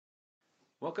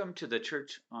Welcome to the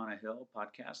Church on a Hill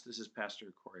podcast. This is Pastor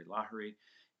Corey Lahari,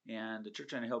 and the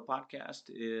Church on a Hill podcast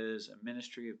is a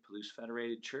ministry of Palouse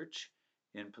Federated Church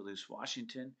in Palouse,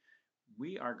 Washington.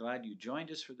 We are glad you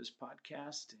joined us for this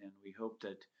podcast, and we hope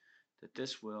that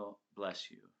this will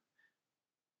bless you.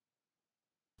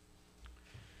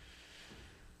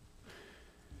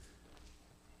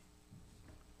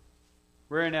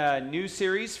 We're in a new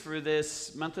series for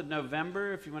this month of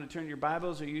November. If you want to turn your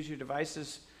Bibles or use your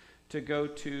devices to go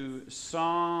to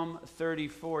Psalm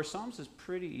 34. Psalms is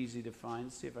pretty easy to find.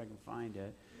 Let's see if I can find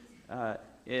it.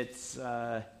 It's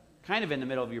kind of in the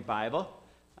middle of your Bible,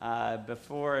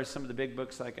 before some of the big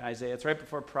books like Isaiah. It's right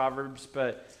before Proverbs,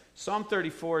 but Psalm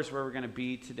 34 is where we're going to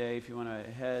be today. If you want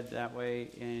to head that way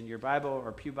in your Bible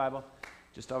or Pew Bible,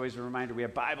 just always a reminder, we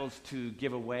have Bibles to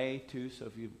give away too.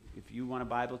 So if you want a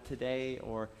Bible today,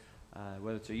 or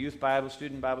whether it's a youth Bible,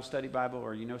 student Bible, study Bible,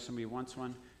 or you know somebody who wants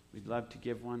one, we'd love to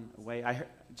give one away. I heard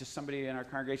just somebody in our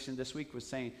congregation this week was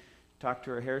saying, talk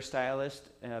to her hairstylist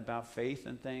about faith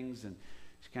and things, and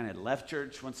she kind of left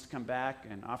church, wants to come back,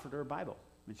 and offered her a Bible.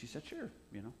 And she said, sure,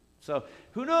 So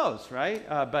who knows, right?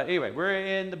 But anyway, we're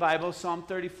in the Bible, Psalm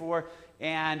 34,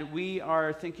 and we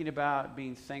are thinking about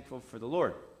being thankful for the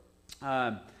Lord.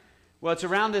 Well, it's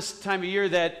around this time of year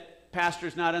that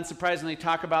pastors, not unsurprisingly,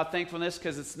 talk about thankfulness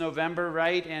because it's November,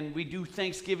 right? And we do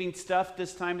Thanksgiving stuff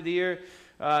this time of the year.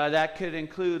 That could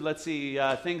include,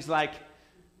 things like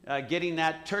getting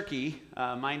that turkey.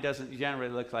 Mine doesn't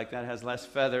generally look like that, it has less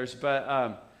feathers,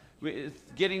 but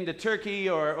getting the turkey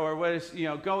or what is,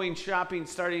 going shopping,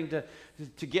 starting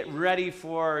to get ready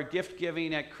for gift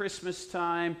giving at Christmas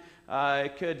time.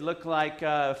 It could look like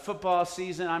football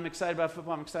season. I'm excited about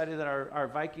football. I'm excited that our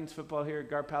Vikings football here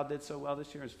at Garpal did so well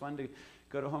this year. It was fun to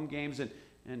go to home games,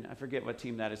 and I forget what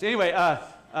team that is. Anyway,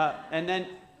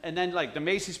 and then like the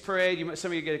Macy's parade, some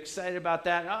of you get excited about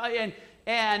that.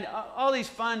 And all these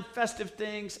fun, festive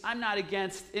things. I'm not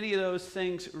against any of those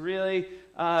things, really.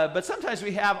 But sometimes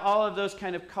we have all of those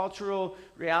kind of cultural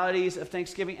realities of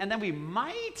Thanksgiving. And then we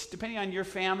might, depending on your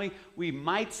family, we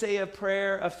might say a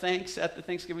prayer of thanks at the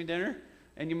Thanksgiving dinner.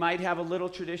 And you might have a little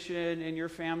tradition in your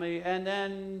family. And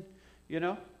then,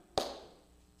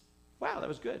 wow, that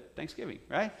was good. Thanksgiving,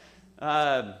 right?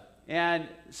 And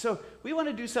so we want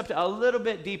to do something a little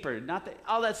bit deeper. Not that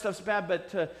all that stuff's bad, but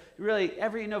to really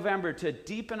every November to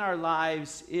deepen our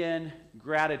lives in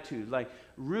gratitude, like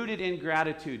rooted in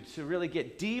gratitude, to really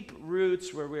get deep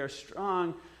roots where we are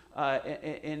strong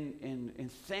in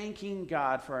thanking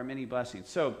God for our many blessings.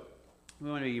 So we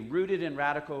want to be rooted in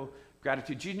radical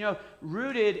gratitude. You know,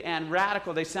 rooted and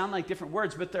radical, they sound like different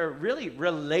words, but they're really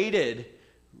related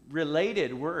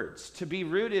words. To be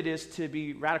rooted is to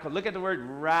be radical. Look at the word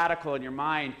radical in your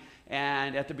mind,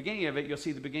 and at the beginning of it, you'll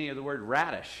see the beginning of the word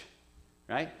radish,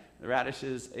 right? The radish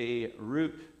is a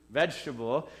root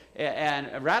vegetable,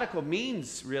 and radical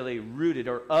means really rooted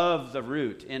or of the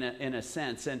root in a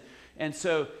sense. And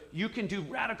so you can do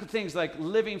radical things like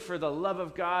living for the love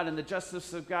of God and the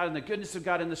justice of God and the goodness of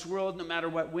God in this world, no matter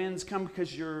what winds come,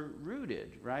 because you're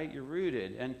rooted, right? You're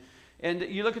rooted. And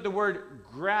you look at the word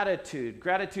gratitude,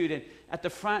 and at the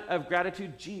front of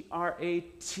gratitude,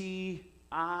 Grati,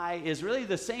 is really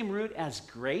the same root as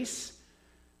grace.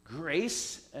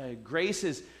 Grace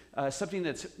is something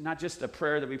that's not just a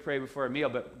prayer that we pray before a meal,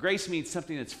 but grace means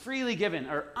something that's freely given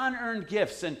or unearned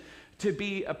gifts. And to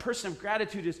be a person of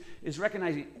gratitude is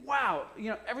recognizing, wow,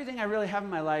 everything I really have in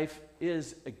my life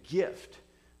is a gift.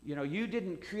 You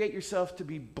didn't create yourself to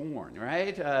be born,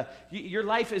 right? Your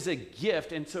life is a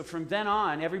gift, and so from then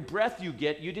on, every breath you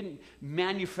get, you didn't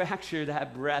manufacture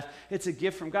that breath. It's a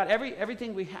gift from God.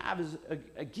 Everything we have is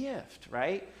a gift,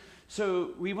 right?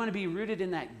 So we want to be rooted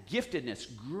in that giftedness,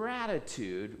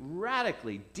 gratitude,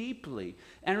 radically, deeply.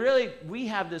 And really, we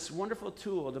have this wonderful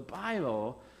tool, the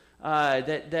Bible,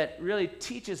 that really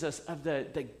teaches us of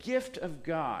the gift of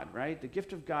God, right? The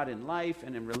gift of God in life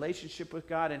and in relationship with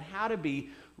God, and how to be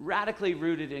radically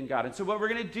rooted in God. And so what we're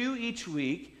going to do each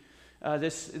week,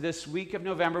 this week of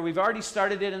November, we've already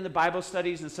started it in the Bible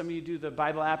studies, and some of you do the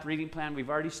Bible app reading plan. We've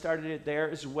already started it there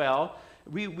as well.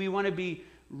 We want to be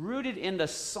rooted in the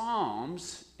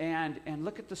Psalms and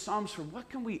look at the Psalms for what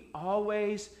can we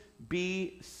always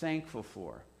be thankful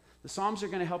for. The Psalms are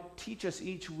going to help teach us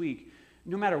each week,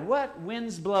 no matter what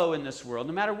winds blow in this world,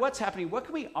 no matter what's happening, what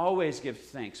can we always give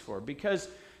thanks for? Because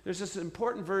there's this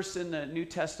important verse in the New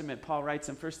Testament. Paul writes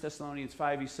in 1 Thessalonians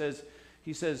 5,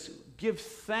 he says, give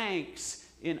thanks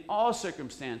in all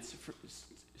circumstances,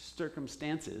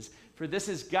 for this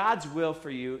is God's will for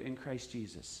you in Christ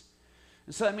Jesus.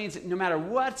 And so that means that no matter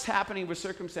what's happening with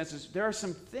circumstances, there are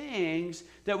some things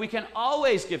that we can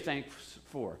always give thanks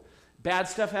for. bad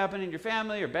stuff happening in your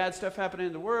family or bad stuff happening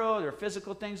in the world or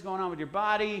physical things going on with your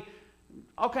body.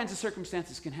 All kinds of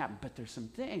circumstances can happen, but there's some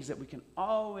things that we can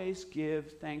always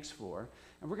give thanks for.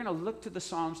 And we're going to look to the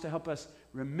Psalms to help us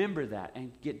remember that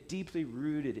and get deeply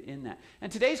rooted in that.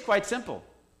 And today's quite simple.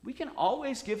 We can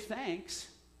always give thanks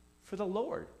for the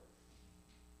Lord.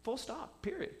 Full stop,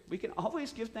 period. We can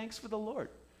always give thanks for the Lord.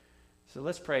 So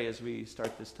let's pray as we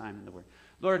start this time in the Word.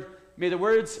 Lord, may the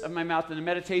words of my mouth and the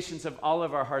meditations of all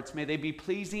of our hearts, may they be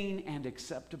pleasing and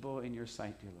acceptable in your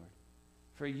sight, dear Lord.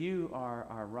 For you are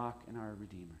our rock and our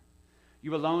Redeemer.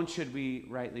 You alone should we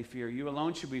rightly fear. You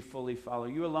alone should we fully follow.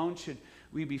 You alone should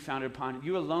we be founded upon.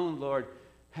 You alone, Lord,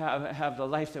 have the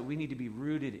life that we need to be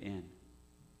rooted in.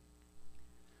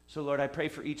 So, Lord, I pray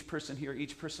for each person here,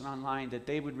 each person online, that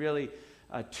they would really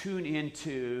tune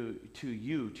into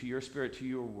you, to your Spirit, to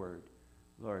your word,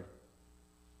 Lord.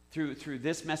 Through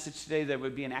this message today, that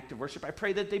would be an act of worship. I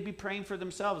pray that they'd be praying for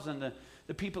themselves and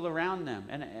the people around them.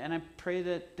 And I pray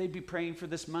that they'd be praying for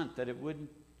this month, that it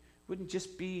wouldn't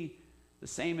just be the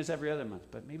same as every other month,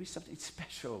 but maybe something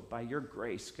special by your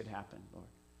grace could happen, Lord.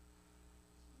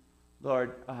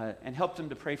 Lord, and help them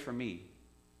to pray for me,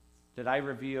 that I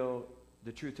reveal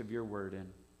the truth of your word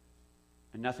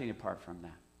and nothing apart from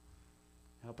that.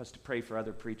 Help us to pray for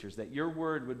other preachers, that your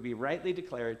word would be rightly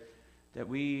declared, that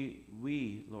we,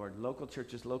 Lord, local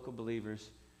churches, local believers,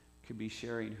 could be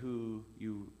sharing who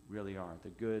you really are, the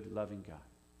good, loving God,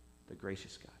 the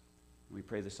gracious God. And we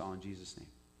pray this all in Jesus' name.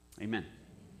 Amen.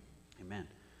 Amen.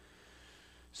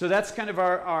 So that's kind of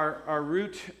our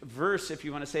root verse, if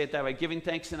you want to say it that way, giving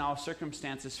thanks in all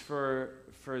circumstances, for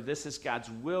this is God's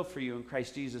will for you in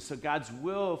Christ Jesus. So God's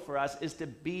will for us is to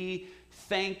be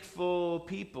thankful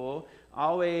people,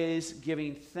 always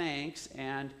giving thanks.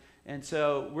 And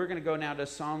so we're going to go now to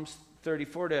Psalms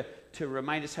 34 to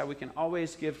remind us how we can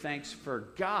always give thanks for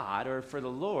God or for the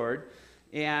Lord.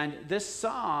 And this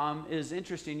psalm is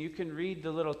interesting. You can read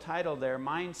the little title there.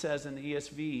 Mine says in the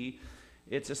ESV,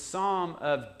 it's a psalm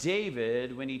of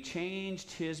David when he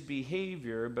changed his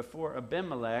behavior before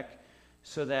Abimelech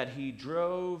so that he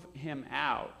drove him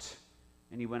out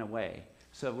and he went away.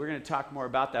 So we're going to talk more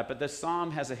about that. But this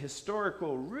psalm has a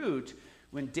historical root.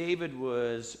 When David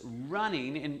was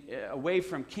running away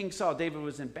from King Saul, David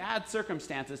was in bad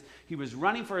circumstances. He was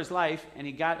running for his life, and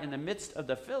he got in the midst of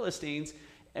the Philistines,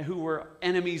 who were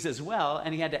enemies as well,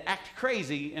 and he had to act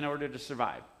crazy in order to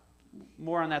survive.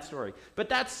 More on that story. But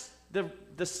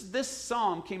this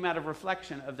psalm came out of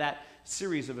reflection of that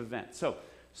series of events. So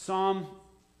Psalm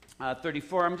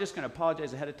 34, I'm just going to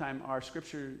apologize ahead of time. Our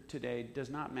scripture today does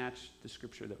not match the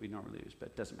scripture that we normally use, but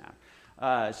it doesn't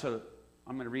matter. So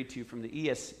I'm going to read to you from the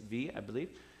ESV, I believe,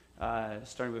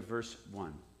 starting with verse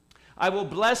 1. I will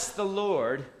bless the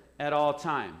Lord at all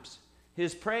times.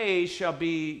 His praise shall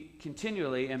be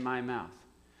continually in my mouth.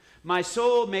 My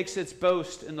soul makes its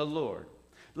boast in the Lord.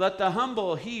 Let the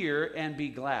humble hear and be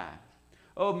glad.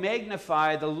 Oh,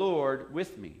 magnify the Lord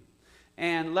with me,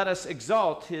 and let us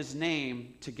exalt his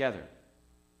name together.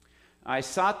 I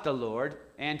sought the Lord,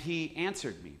 and he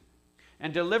answered me,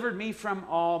 and delivered me from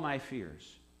all my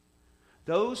fears.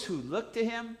 Those who look to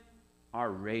him are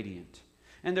radiant,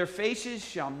 and their faces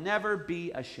shall never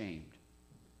be ashamed.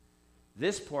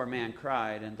 This poor man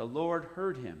cried, and the Lord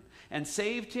heard him, and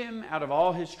saved him out of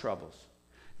all his troubles.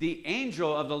 The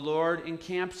angel of the Lord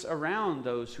encamps around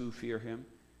those who fear him,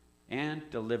 and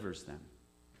delivers them.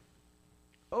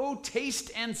 Oh,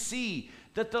 taste and see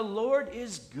that the Lord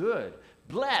is good.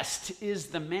 Blessed is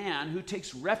the man who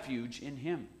takes refuge in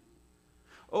him.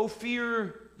 Oh,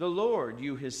 fear the Lord,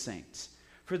 you his saints,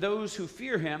 for those who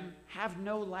fear him have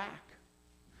no lack.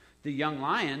 The young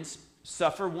lions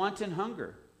suffer want and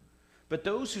hunger, but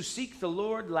those who seek the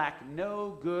Lord lack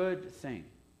no good thing.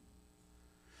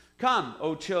 Come,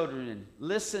 O children, and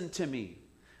listen to me.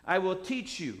 I will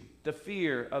teach you the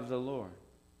fear of the Lord.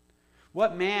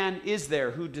 What man is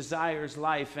there who desires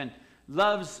life and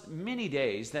loves many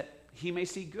days that he may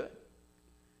see good?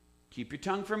 Keep your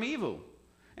tongue from evil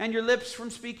and your lips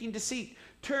from speaking deceit.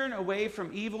 Turn away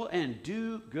from evil and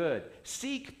do good.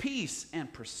 Seek peace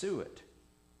and pursue it.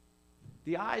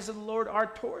 The eyes of the Lord are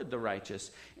toward the righteous,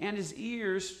 and his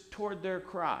ears toward their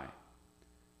cry.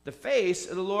 The face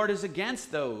of the Lord is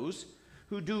against those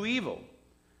who do evil,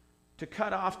 to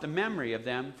cut off the memory of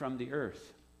them from the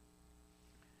earth.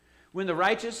 When the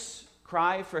righteous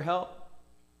cry for help,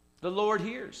 the Lord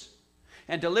hears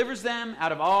and delivers them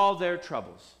out of all their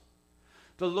troubles.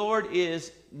 The Lord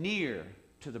is near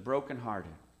to the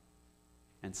brokenhearted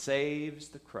and saves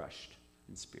the crushed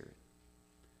in spirit.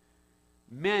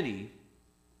 Many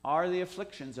are the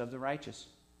afflictions of the righteous,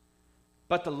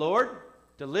 but the Lord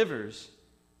delivers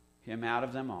him out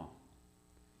of them all.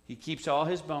 He keeps all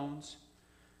his bones.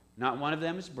 Not one of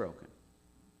them is broken.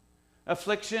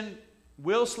 Affliction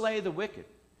will slay the wicked,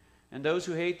 and those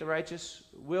who hate the righteous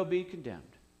will be condemned.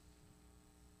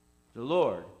 The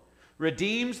Lord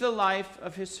redeems the life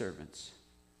of his servants.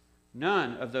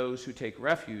 None of those who take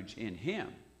refuge in him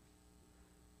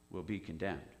will be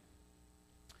condemned.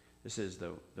 This is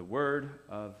the word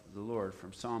of the Lord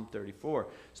from Psalm 34.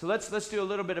 So let's do a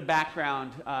little bit of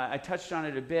background. I touched on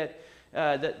it a bit.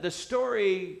 The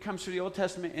story comes from the Old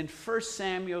Testament in 1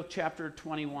 Samuel chapter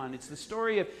 21. It's the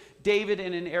story of David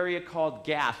in an area called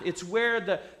Gath. It's where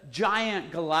the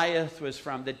giant Goliath was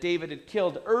from that David had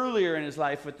killed earlier in his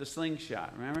life with the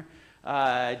slingshot. Remember?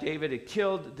 David had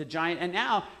killed the giant, and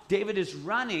now David is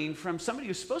running from somebody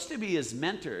who's supposed to be his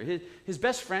mentor. His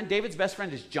best friend, David's best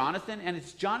friend, is Jonathan, and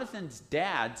it's Jonathan's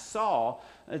dad, Saul,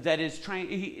 that is trying,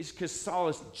 because Saul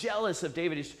is jealous of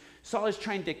David. Saul is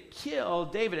trying to kill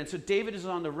David, and so David is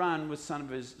on the run with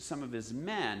some of his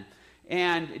men.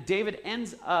 And David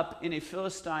ends up in a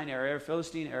Philistine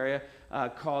area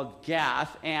called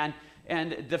Gath, and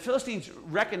the Philistines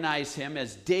recognize him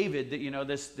as David,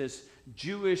 this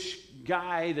Jewish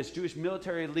guy, this Jewish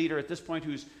military leader at this point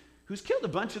who's killed a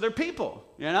bunch of their people,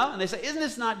 and they say, isn't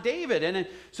this not David? And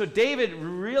so David,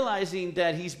 realizing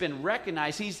that he's been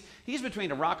recognized, he's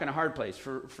between a rock and a hard place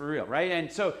for real, right?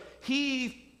 And so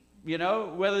he,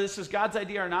 whether this was God's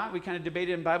idea or not, we kind of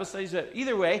debated in Bible studies, but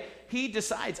either way, he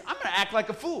decides, I'm going to act like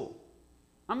a fool.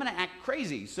 I'm going to act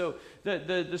crazy. So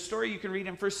the story you can read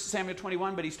in 1 Samuel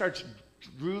 21, but he starts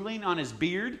drooling on his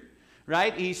beard,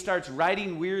 right? He starts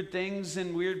writing weird things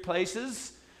in weird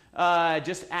places,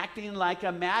 just acting like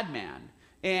a madman.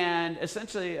 And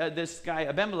essentially, this guy,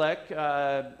 Abimelech,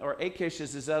 or Achish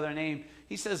is his other name,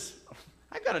 he says,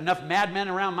 I've got enough madmen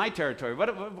around my territory. Why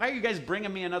are you guys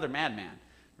bringing me another madman?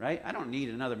 Right? I don't need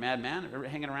another madman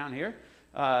hanging around here.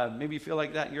 Maybe you feel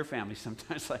like that in your family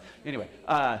sometimes. Anyway,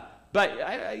 but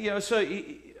I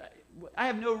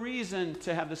have no reason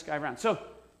to have this guy around. So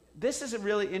this is a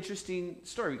really interesting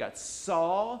story. We got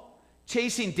Saul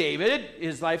chasing David.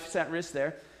 His life's at risk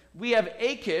there. We have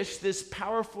Achish, this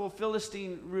powerful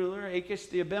Philistine ruler, Achish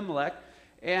the Abimelech,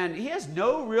 and he has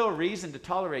no real reason to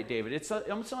tolerate David. It's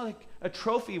almost like a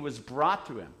trophy was brought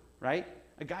to him, right?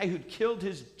 A guy who'd killed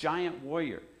his giant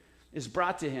warrior is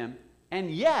brought to him, and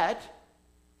yet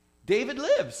David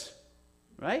lives,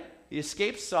 right? He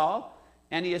escapes Saul,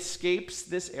 and he escapes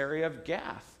this area of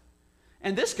Gath.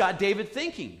 And this got David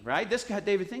thinking, right? This got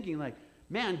David thinking, like,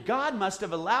 man, God must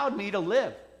have allowed me to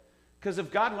live, because if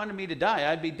God wanted me to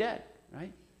die, I'd be dead,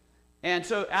 right? And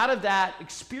so out of that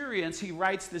experience, he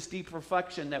writes this deep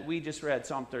reflection that we just read,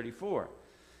 Psalm 34.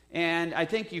 And I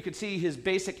think you could see his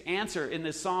basic answer in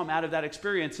this psalm out of that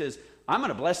experience is, I'm going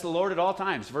to bless the Lord at all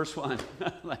times, verse 1.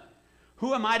 Like,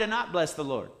 who am I to not bless the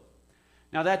Lord?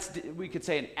 Now that's, we could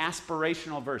say, an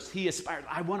aspirational verse. He aspired,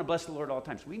 I want to bless the Lord at all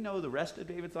times. We know the rest of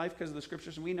David's life because of the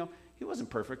scriptures, and we know he wasn't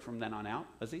perfect from then on out,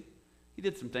 was he? He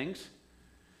did some things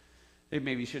that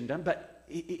maybe he shouldn't have done, but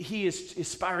he is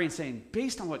aspiring, saying,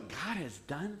 based on what God has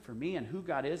done for me and who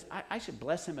God is, I should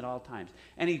bless him at all times.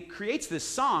 And he creates this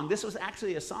song. This was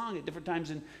actually a song at different times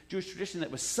in Jewish tradition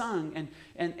that was sung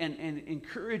and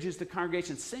encourages the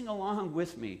congregation, sing along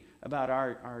with me about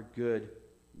our good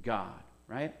God,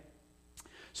 right?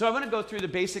 So I want to go through the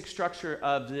basic structure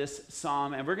of this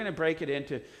psalm, and we're going to break it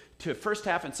into first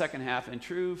half and second half in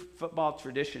true football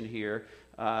tradition here.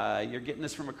 You're getting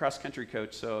this from a cross-country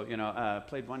coach, so,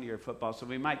 played 1 year of football, so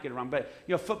we might get it wrong. But,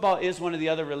 football is one of the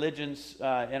other religions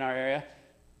in our area,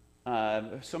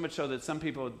 so much so that some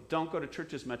people don't go to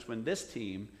church as much when this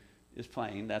team is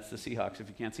playing. That's the Seahawks, if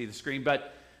you can't see the screen.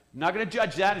 But I'm not going to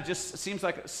judge that. It just seems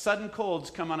like sudden colds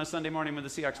come on a Sunday morning when the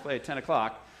Seahawks play at 10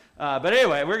 o'clock. But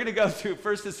anyway, we're going to go through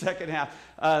first and second half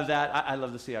of that. I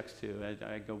love the Seahawks, too.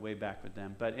 I go way back with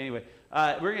them. But anyway,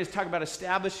 we're going to talk about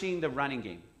establishing the running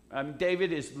game.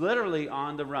 David is literally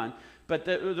on the run. But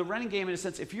the running game, in a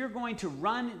sense, if you're going to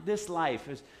run this life,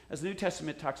 as the New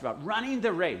Testament talks about, running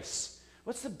the race,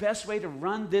 what's the best way to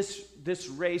run this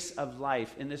race of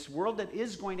life in this world that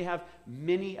is going to have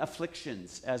many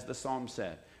afflictions, as the Psalm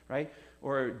said, right?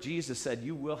 Or Jesus said,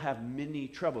 you will have many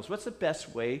troubles. What's the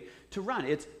best way to run?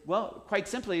 Quite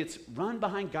simply, it's run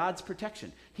behind God's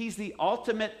protection. He's the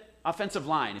ultimate offensive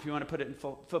line, if you want to put it in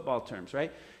football terms,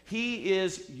 right? He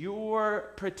is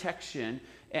your protection,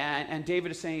 and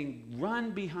David is saying,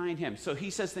 run behind him. So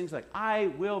he says things like, I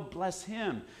will bless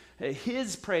him.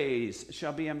 His praise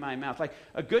shall be in my mouth. Like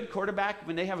a good quarterback,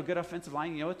 when they have a good offensive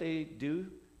line, you know what they do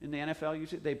in the NFL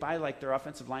usually? They buy like their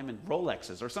offensive linemen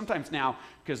Rolexes, or sometimes now,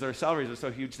 because their salaries are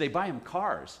so huge, they buy them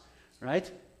cars, right?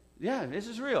 Yeah, this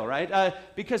is real, right?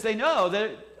 Because they know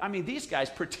that, I mean, these guys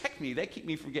protect me. They keep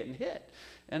me from getting hit.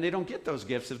 And they don't get those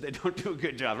gifts if they don't do a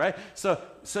good job, right? So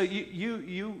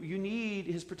you need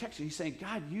his protection. He's saying,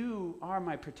 God, you are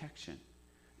my protection.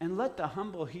 And let the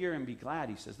humble hear and be glad,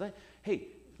 he says. Hey,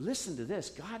 listen to this.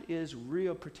 God is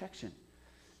real protection.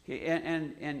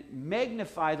 And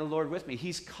magnify the Lord with me.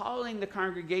 He's calling the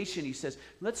congregation. He says,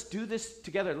 let's do this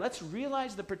together. Let's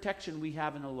realize the protection we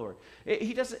have in the Lord.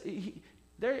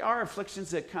 There are afflictions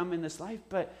that come in this life,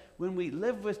 but when we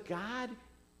live with God,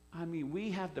 I mean,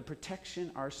 we have the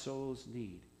protection our souls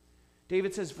need.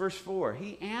 David says, verse 4,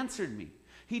 he answered me.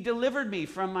 He delivered me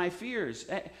from my fears.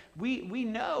 We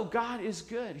know God is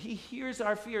good. He hears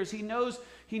our fears. He knows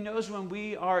when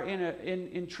we are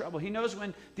in trouble. He knows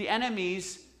when the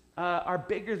enemies are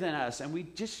bigger than us and we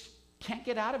just can't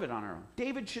get out of it on our own.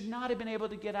 David should not have been able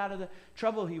to get out of the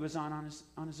trouble he was on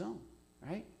his own,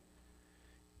 right?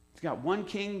 He's got one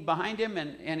king behind him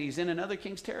and he's in another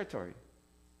king's territory,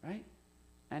 right?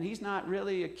 And he's not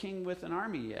really a king with an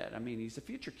army yet. I mean, he's a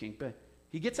future king, but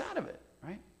he gets out of it,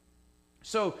 right?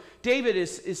 So David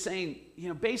is saying,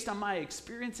 based on my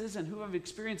experiences and who I've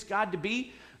experienced God to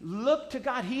be, look to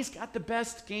God. He's got the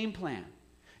best game plan.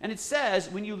 And it says,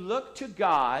 when you look to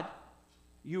God,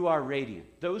 you are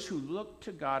radiant. Those who look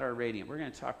to God are radiant. We're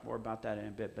going to talk more about that in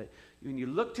a bit. But when you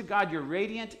look to God, you're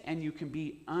radiant and you can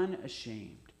be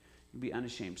unashamed. You can be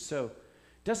unashamed. So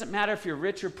it doesn't matter if you're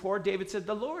rich or poor. David said,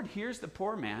 the Lord hears the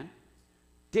poor man.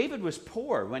 David was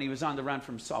poor when he was on the run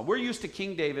from Saul. We're used to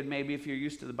King David, maybe, if you're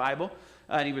used to the Bible.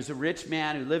 And he was a rich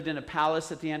man who lived in a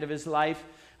palace at the end of his life.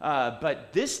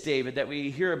 But this David that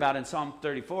we hear about in Psalm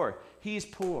 34, he's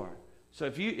poor. So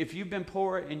if you've been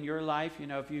poor in your life,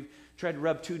 if you've tried to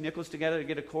rub two nickels together to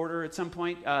get a quarter at some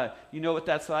point, you know what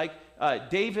that's like.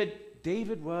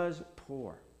 David was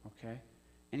poor, okay?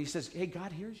 And he says, hey,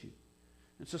 God hears you.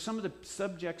 And so some of the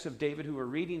subjects of David who are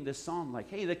reading this psalm, like,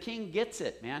 hey, the king gets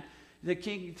it, man. The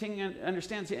king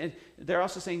understands. And they're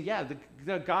also saying, yeah,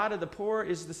 the God of the poor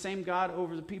is the same God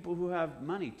over the people who have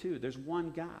money too. There's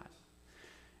one God.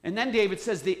 And then David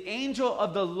says, the angel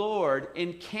of the Lord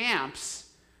encamps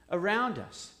around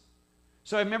us.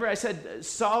 So I remember I said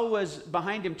Saul was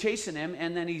behind him chasing him,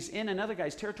 and then he's in another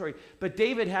guy's territory. But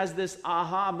David has this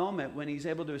aha moment when he's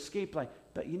able to escape.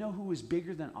 But you know who is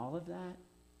bigger than all of that?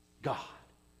 God.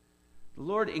 The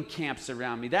Lord encamps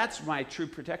around me. That's my true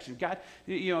protection. God,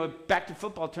 back to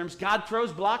football terms, God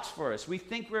throws blocks for us. We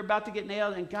think we're about to get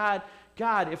nailed, and God,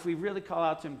 if we really call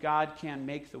out to him, God can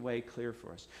make the way clear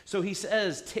for us. So he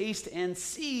says, taste and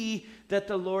see that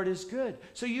the Lord is good.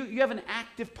 So you have an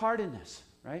active part in this,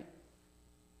 right?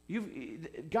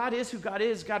 God is who God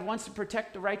is. God wants to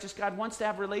protect the righteous. God wants to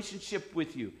have a relationship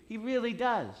with you. He really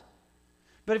does.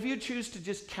 But if you choose to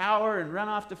just cower and run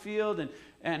off the field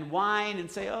and whine and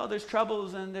say, oh, there's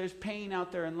troubles and there's pain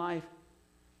out there in life,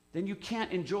 then you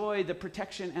can't enjoy the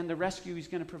protection and the rescue he's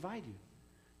going to provide you.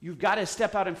 You've got to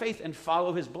step out in faith and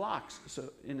follow his blocks.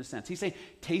 So in a sense, he's saying,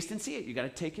 taste and see it. You got to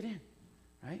take it in,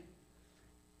 right?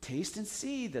 Taste and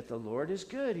see that the Lord is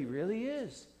good. He really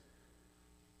is.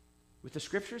 With the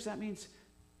scriptures, that means,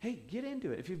 hey, get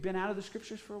into it. If you've been out of the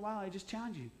scriptures for a while, I just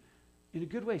challenge you. In a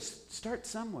good way, start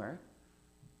somewhere.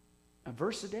 A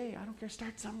verse a day, I don't care.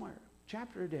 Start somewhere.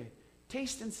 Chapter a day.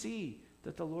 Taste and see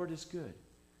that the Lord is good.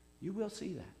 You will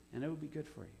see that, and it will be good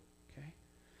for you, okay?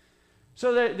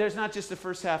 So there's not just the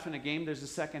first half in a game, there's the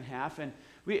second half. And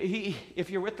if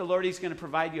you're with the Lord, he's going to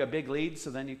provide you a big lead, so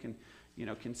then you can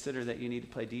consider that you need to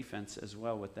play defense as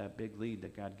well with that big lead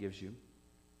that God gives you.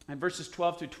 And verses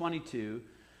 12 through 22,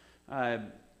 are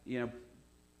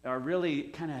really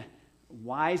kind of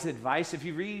wise advice. If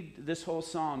you read this whole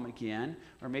psalm again,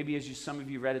 or maybe some of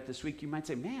you read it this week, you might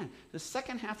say, man, the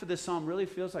second half of this psalm really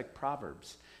feels like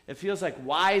Proverbs. It feels like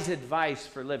wise advice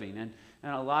for living. And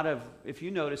a lot of, if you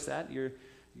notice that, you're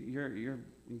in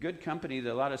good company.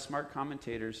 A lot of smart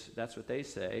commentators, that's what they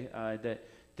say,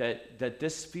 that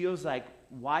this feels like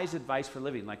wise advice for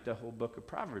living, like the whole book of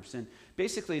Proverbs. And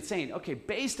basically it's saying, okay,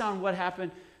 based on what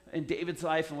happened in David's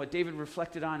life and what David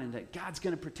reflected on, and that God's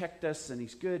going to protect us and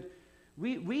he's good,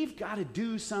 we've got to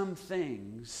do some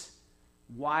things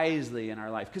wisely in our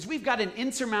life, because we've got an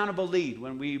insurmountable lead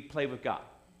when we play with God.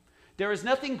 There is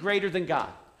nothing greater than God.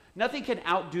 Nothing can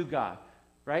outdo God,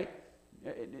 right?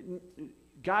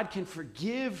 God can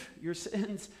forgive your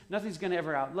sins. Nothing's going to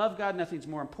ever outlove God. Nothing's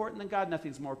more important than God.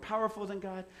 Nothing's more powerful than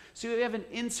God. So you have an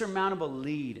insurmountable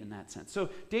lead in that sense. So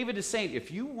David is saying,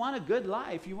 if you want a good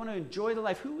life, you want to enjoy the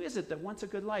life, who is it that wants a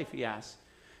good life, he asks.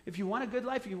 If you want a good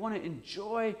life, you want to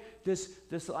enjoy this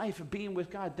life of being with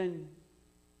God, then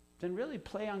really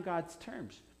play on God's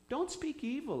terms. Don't speak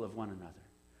evil of one another.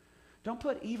 Don't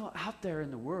put evil out there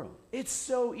in the world. It's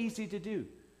so easy to do,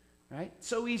 right?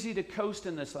 So easy to coast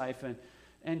in this life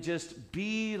and just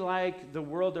be like the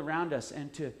world around us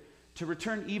and to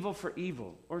return evil for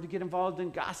evil or to get involved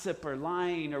in gossip or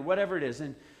lying or whatever it is.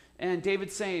 And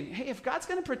David's saying, hey, if God's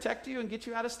going to protect you and get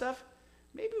you out of stuff,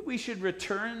 maybe we should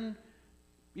return,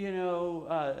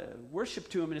 worship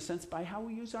to him in a sense by how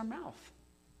we use our mouth.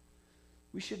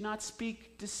 We should not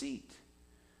speak deceit,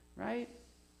 right?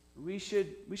 We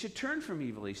should turn from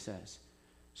evil, he says.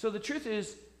 So the truth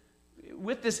is,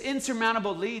 with this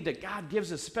insurmountable lead that God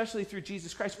gives us, especially through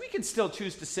Jesus Christ, we can still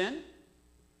choose to sin.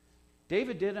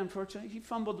 David did, unfortunately. He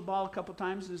fumbled the ball a couple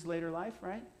times in his later life,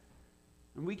 right?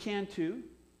 And we can too.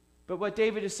 But what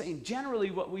David is saying,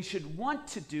 generally what we should want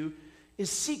to do is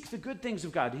seek the good things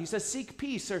of God. He says seek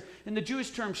peace, or in the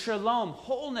Jewish term, shalom,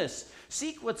 wholeness.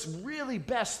 Seek what's really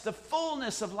best, the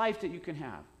fullness of life that you can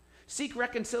have. Seek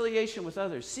reconciliation with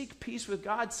others. Seek peace with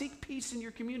God. Seek peace in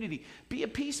your community. Be a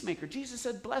peacemaker. Jesus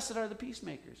said, blessed are the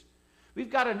peacemakers. We've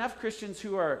got enough Christians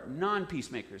who are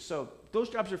non-peacemakers, so those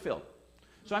jobs are filled.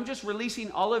 So I'm just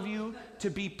releasing all of you to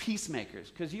be peacemakers,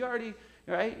 because you already,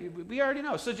 right? We already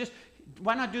know. So just,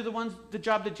 why not do the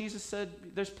job that Jesus said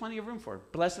there's plenty of room for?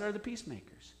 Blessed are the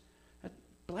peacemakers.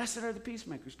 Blessed are the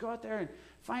peacemakers. Go out there and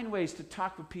find ways to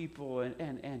talk with people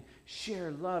and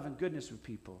share love and goodness with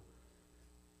people.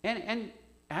 And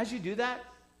as you do that,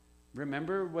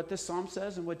 remember what this psalm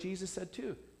says and what Jesus said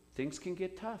too. Things can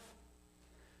get tough.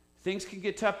 Things can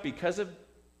get tough because of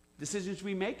decisions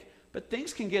we make, but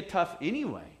things can get tough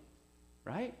anyway,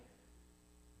 right?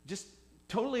 Just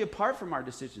totally apart from our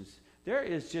decisions. There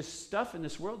is just stuff in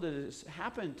this world that has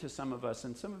happened to some of us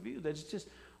and some of you that's just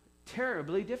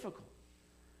terribly difficult.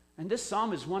 And this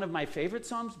psalm is one of my favorite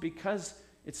psalms because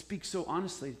it speaks so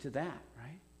honestly to that,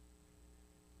 right?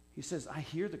 He says, I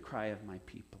hear the cry of my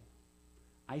people.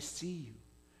 I see you.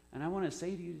 And I want to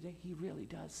say to you today, he really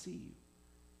does see you.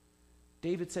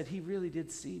 David said, he really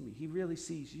did see me. He really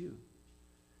sees you.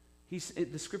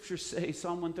 The scriptures say,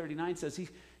 Psalm 139 says,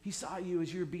 he saw you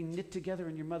as you were being knit together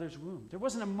in your mother's womb. There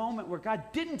wasn't a moment where God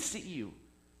didn't see you,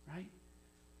 right?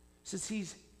 It says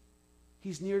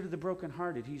he's near to the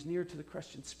brokenhearted. He's near to the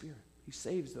crushed in spirit. He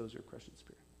saves those who are crushed in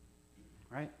spirit,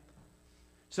 right?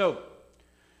 So,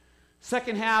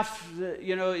 second half,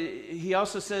 he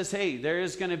also says, hey, there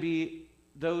is going to be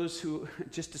those who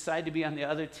just decide to be on the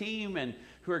other team and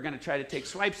who are going to try to take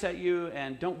swipes at you,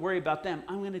 and don't worry about them.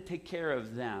 I'm going to take care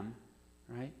of them,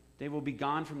 right? They will be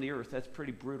gone from the earth. That's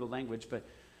pretty brutal language, but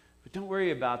don't worry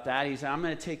about that. He said, I'm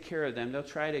going to take care of them. They'll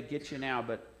try to get you now,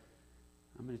 but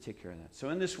I'm going to take care of that. So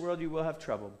in this world you will have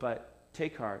trouble, but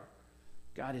take heart.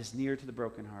 God is near to the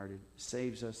brokenhearted,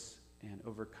 saves us, and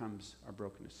overcomes our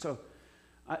brokenness. So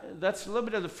that's a little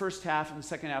bit of the first half and the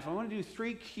second half. I want to do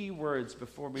 3 key words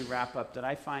before we wrap up that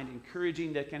I find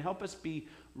encouraging, that can help us be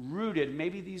rooted.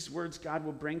 Maybe these words God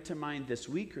will bring to mind this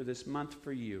week or this month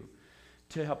for you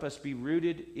to help us be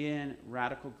rooted in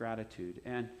radical gratitude.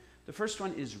 And the first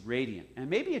one is radiant. And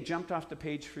maybe it jumped off the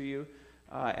page for you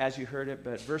as you heard it,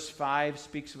 but verse 5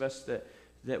 speaks of us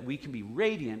that we can be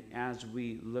radiant as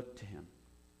we look to him.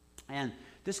 And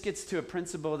this gets to a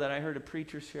principle that I heard a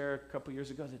preacher share a couple years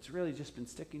ago that's really just been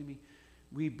sticking to me.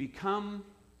 We become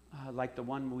like the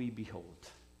one we behold,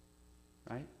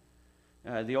 right?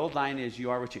 The old line is, you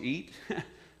are what you eat,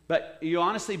 but you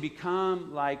honestly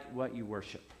become like what you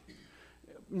worship.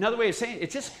 Another way of saying it,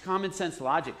 it's just common sense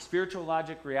logic, spiritual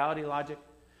logic, reality logic.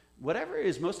 Whatever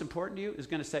is most important to you is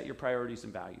going to set your priorities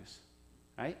and values,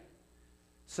 right?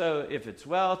 So if it's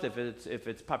wealth, if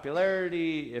it's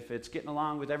popularity, if it's getting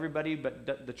along with everybody,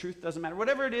 but the truth doesn't matter,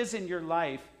 whatever it is in your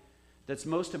life that's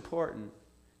most important,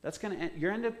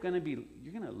 you're going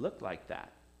to look like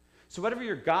that. So whatever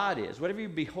your God is, whatever you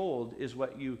behold, is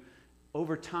what you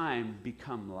over time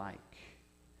become like.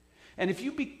 And if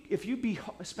you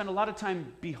spend a lot of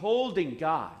time beholding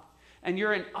God, and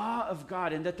you're in awe of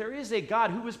God, and that there is a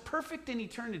God who was perfect in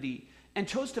eternity and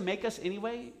chose to make us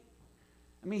anyway.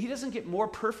 I mean, he doesn't get more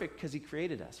perfect because he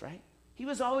created us, right? He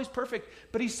was always perfect,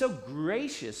 but he's so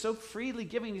gracious, so freely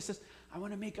giving. He says, I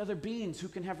want to make other beings who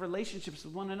can have relationships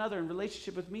with one another and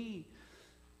relationship with me.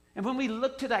 And when we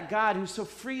look to that God who's so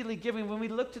freely giving, when we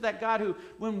look to that God who,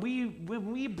 when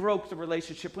we broke the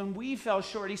relationship, when we fell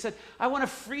short, he said, I want to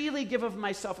freely give of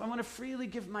myself. I want to freely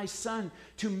give my son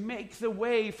to make the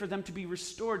way for them to be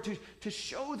restored, to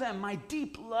show them my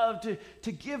deep love,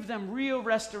 to give them real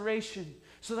restoration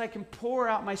so that I can pour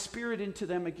out my spirit into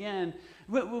them again.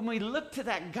 When we look to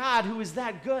that God who is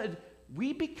that good,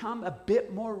 we become a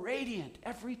bit more radiant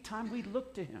every time we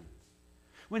look to him.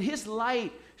 When his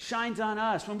light shines on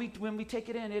us, when we take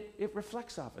it in, it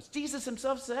reflects off us. Jesus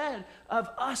himself said of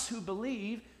us who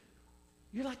believe,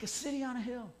 you're like a city on a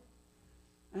hill.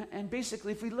 And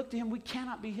basically, if we look to him, we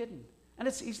cannot be hidden. And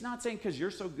he's not saying because you're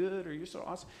so good or you're so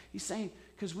awesome. He's saying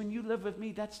because when you live with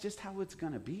me, that's just how it's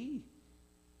going to be.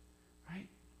 Right?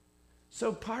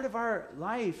 So part of our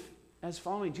life as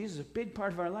following Jesus, a big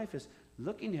part of our life is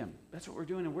looking to him. That's what we're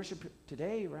doing in worship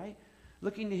today, right?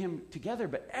 Looking to him together,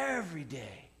 but every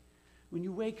day. When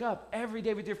you wake up, every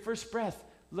day with your first breath,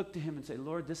 look to him and say,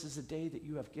 Lord, this is a day that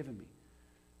you have given me.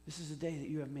 This is a day that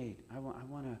you have made. I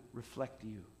want to reflect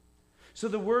you. So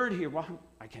the word here, well,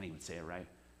 I can't even say it right.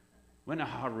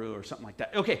 Wenaharu or something like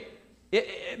that. Okay,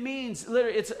 it means,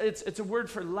 literally, it's a word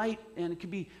for light, and it could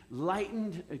be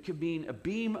lightened. It could mean a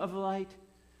beam of light.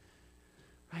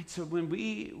 Right, so when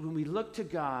we look to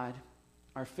God,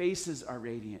 our faces are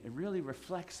radiant. It really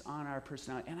reflects on our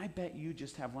personality. And I bet you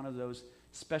just have one of those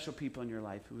special people in your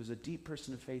life who was a deep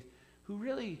person of faith, who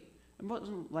really, it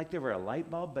wasn't like they were a light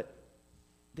bulb, but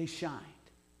they shined.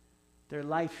 Their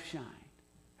life shined,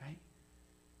 right?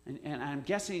 And I'm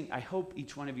guessing, I hope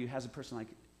each one of you has a person like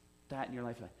that in your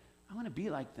life. Like, I want to be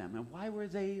like them. And why were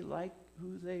they like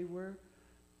who they were?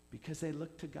 Because they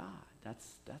looked to God.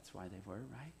 That's why they were,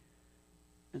 right?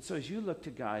 And so as you look to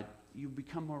God, you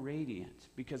become more radiant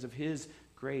because of his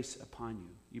grace upon you.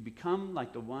 You become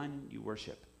like the one you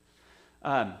worship.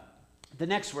 The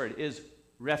next word is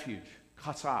refuge,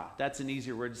 kasa. That's an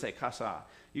easier word to say, kasa.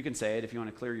 You can say it if you want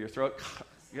to clear your throat.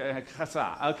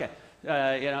 Kasa, okay.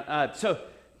 So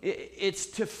it's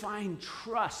to find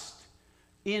trust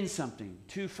in something,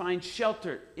 to find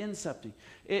shelter in something.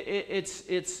 It's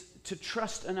to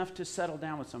trust enough to settle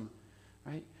down with someone,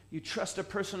 right? You trust a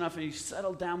person enough and you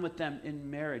settle down with them in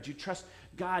marriage. You trust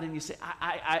God and you say,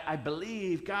 I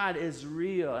believe God is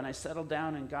real, and I settle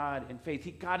down in God in faith.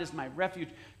 God is my refuge.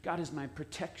 God is my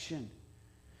protection.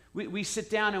 We sit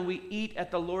down and we eat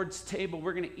at the Lord's table.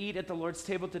 We're going to eat at the Lord's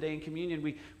table today in communion.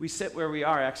 We sit where we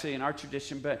are, actually, in our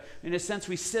tradition. But in a sense,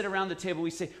 we sit around the table.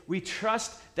 We say, we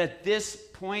trust that this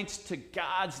points to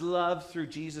God's love through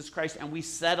Jesus Christ, and we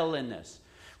settle in this.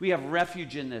 We have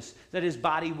refuge in this, that his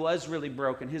body was really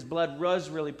broken, his blood was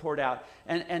really poured out,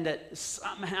 and that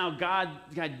somehow God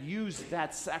used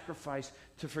that sacrifice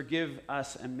to forgive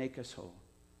us and make us whole.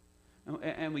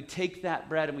 And we take that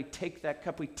bread and we take that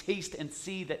cup, we taste and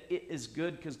see that it is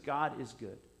good because God is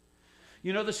good.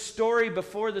 You know, the story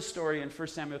before the story in 1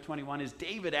 Samuel 21 is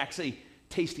David actually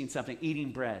tasting something,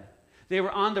 eating bread. They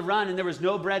were on the run and there was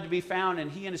no bread to be found,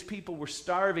 and he and his people were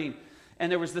starving.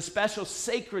 And there was the special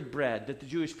sacred bread that the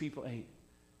Jewish people ate.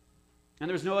 And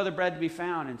there was no other bread to be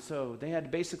found. And so they had to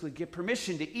basically get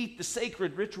permission to eat the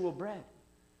sacred ritual bread.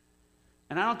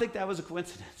 And I don't think that was a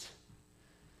coincidence.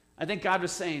 I think God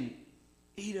was saying,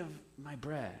 eat of my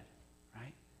bread,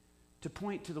 right? To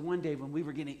point to the one day when we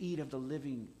were going to eat of the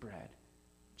living bread,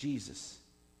 Jesus.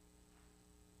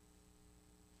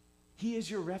 He is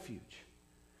your refuge.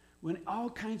 When all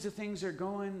kinds of things are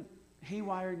going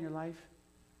haywire in your life,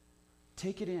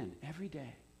 take it in every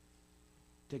day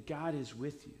that God is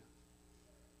with you.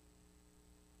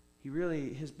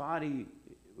 His body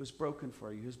was broken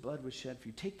for you. His blood was shed for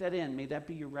you. Take that in. May that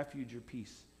be your refuge, your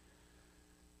peace.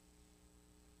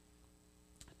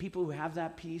 People who have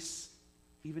that peace,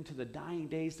 even to the dying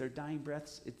days, their dying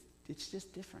breaths, it's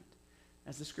just different.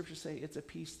 As the scriptures say, it's a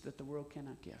peace that the world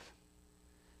cannot give.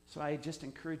 So I just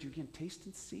encourage you again, taste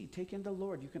and see. Take in the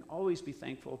Lord. You can always be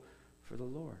thankful for the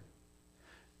Lord.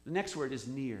 The next word is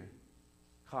near.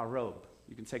 Karob.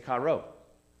 You can say karob.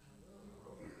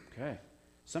 Okay.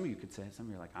 Some of you could say it. Some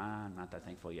of you are like, I'm not that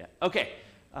thankful yet. Okay.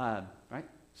 Right?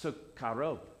 So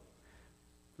karob.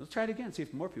 Let's try it again. See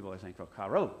if more people are thankful.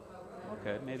 Karob.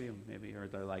 Okay. Maybe, or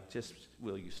they're like, just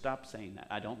will you stop saying that?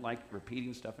 I don't like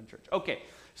repeating stuff in church. Okay.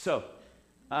 So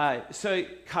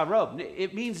karob.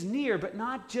 It means near, but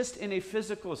not just in a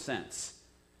physical sense,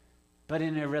 but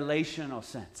in a relational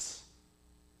sense.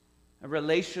 A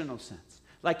relational sense,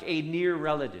 like a near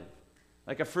relative.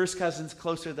 Like a first cousin's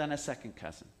closer than a second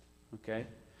cousin, okay?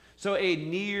 So a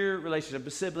near relationship,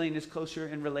 a sibling is closer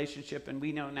in relationship, and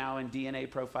we know now in DNA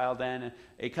profile than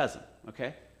a cousin,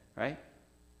 okay? Right?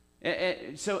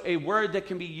 So a word that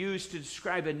can be used to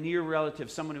describe a near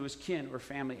relative, someone who is kin or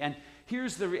family. And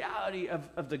here's the reality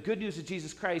of the good news of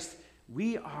Jesus Christ.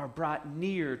 We are brought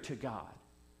near to God.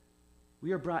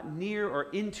 We are brought near or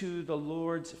into the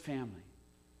Lord's family.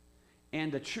 And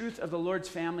the truth of the Lord's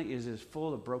family is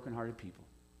full of brokenhearted people.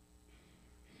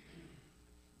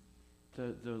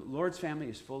 The Lord's family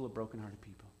is full of brokenhearted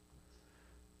people.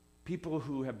 People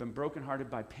who have been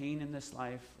brokenhearted by pain in this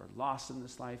life, or loss in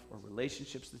this life, or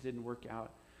relationships that didn't work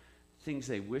out. things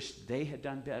they wish they had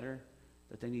done better,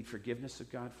 that they need forgiveness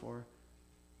of God for.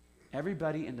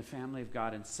 Everybody in the family of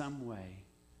God in some way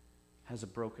has a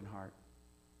broken heart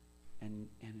and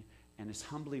is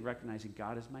humbly recognizing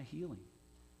God is my healing.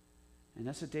 And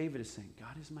that's what David is saying.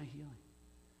 God is my healing.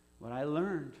 What I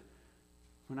learned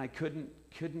when I couldn't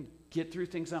get through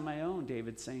things on my own,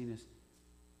 David's saying, is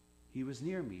he was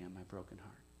near me in my broken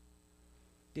heart.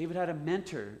 David had a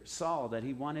mentor, Saul, that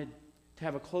he wanted to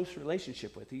have a close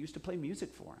relationship with. He used to play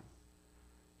music for him.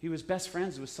 He was best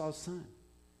friends with Saul's son.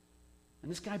 And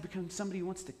this guy becomes somebody who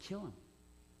wants to kill him.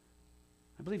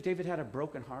 I believe David had a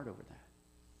broken heart over that.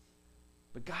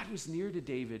 But God was near to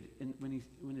David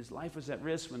when his life was at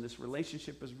risk, when this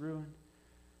relationship was ruined.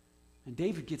 And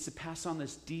David gets to pass on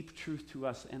this deep truth to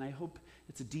us, and I hope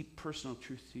it's a deep personal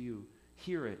truth to you.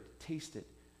 Hear it, taste it.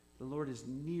 The Lord is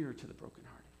near to the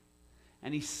brokenhearted,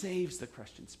 and he saves the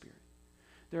crushed in spirit.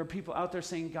 There are people out there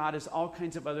saying God is all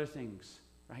kinds of other things,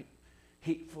 right?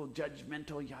 Hateful,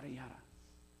 judgmental, yada, yada.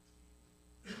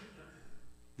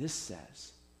 This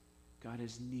says God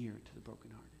is near to the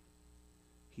brokenhearted.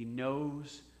 He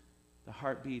knows the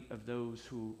heartbeat of those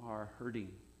who are hurting.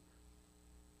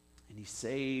 And he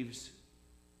saves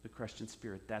the crushed in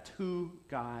spirit. That's who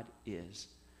God is.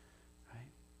 Right?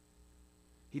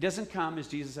 He doesn't come, as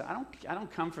Jesus said, I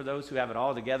don't come for those who have it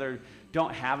all together,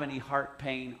 don't have any heart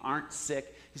pain, aren't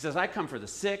sick. He says, I come for the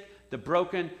sick, the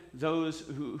broken, those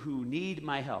who need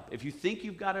my help. If you think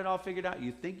you've got it all figured out,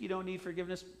 you think you don't need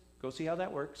forgiveness, go see how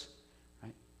that works.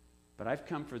 Right? But I've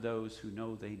come for those who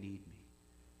know they need me,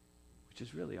 which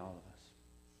is really all of us.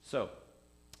 So,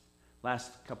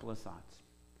 last couple of thoughts.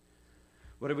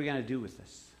 What are we going to do with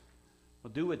this?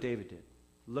 Well, do what David did.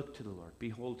 Look to the Lord.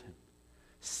 Behold him.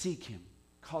 Seek him.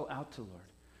 Call out to the Lord.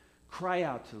 Cry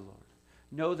out to the Lord.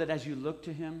 Know that as you look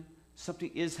to him, something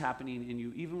is happening in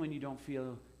you. Even when you don't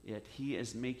feel it, he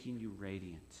is making you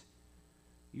radiant.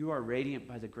 You are radiant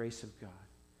by the grace of God.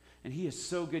 And he is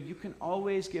so good. You can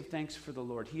always give thanks for the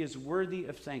Lord. He is worthy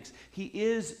of thanks. He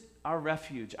is our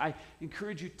refuge. I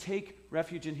encourage you, take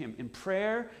refuge in him. In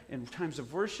prayer, in times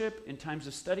of worship, in times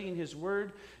of studying his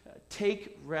word,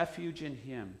 take refuge in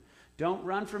him. Don't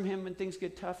run from him when things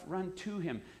get tough. Run to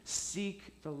him.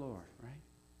 Seek the Lord, right?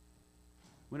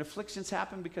 When afflictions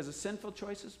happen because of sinful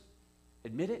choices,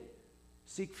 admit it.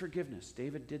 Seek forgiveness.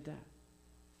 David did that.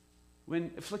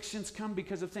 When afflictions come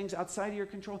because of things outside of your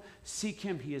control, seek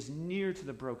him. He is near to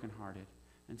the brokenhearted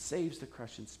and saves the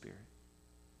crushed in spirit.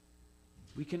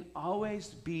 We can always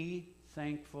be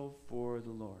thankful for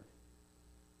the Lord.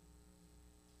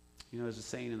 You know, there's a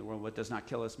saying in the world, what does not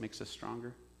kill us makes us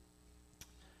stronger.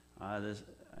 I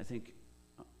think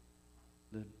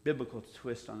the biblical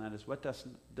twist on that is what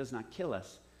does not kill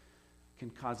us can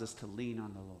cause us to lean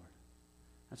on the Lord.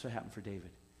 That's what happened for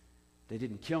David. They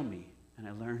didn't kill me, and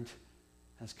I learned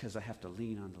that's because I have to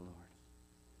lean on the Lord.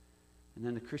 And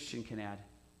then the Christian can add,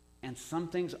 and some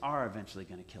things are eventually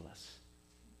going to kill us.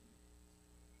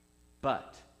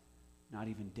 But not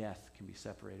even death can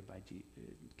separate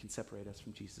us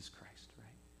from Jesus Christ, right?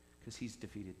 Because he's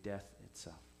defeated death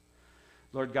itself.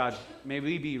 Lord God, may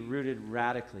we be rooted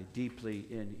radically, deeply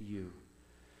in you.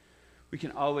 We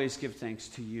can always give thanks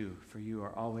to you, for you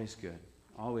are always good,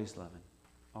 always loving,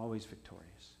 always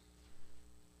victorious.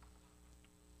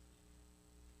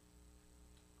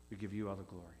 We give you all the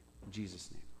glory. In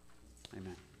Jesus' name,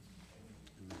 amen.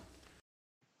 Amen.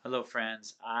 Hello,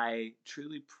 friends. I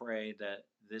truly pray that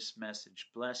this message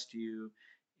blessed you.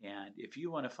 And if you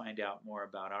want to find out more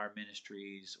about our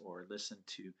ministries or listen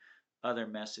to other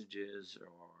messages or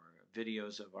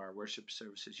videos of our worship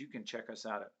services, you can check us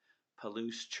out at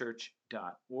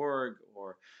PalousChurch.org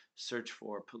or search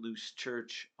for Palouse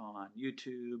Church on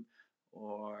YouTube,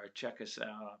 or check us out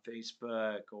on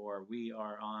Facebook, or we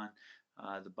are on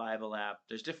the Bible app.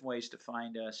 There's different ways to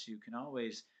find us. You can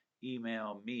always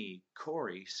email me,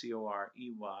 Corey,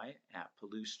 Corey, at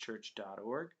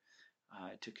PalouseChurch.org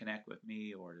to connect with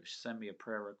me or to send me a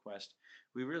prayer request.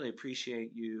 We really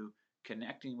appreciate you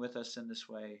connecting with us in this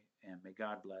way, and may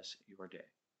God bless your day.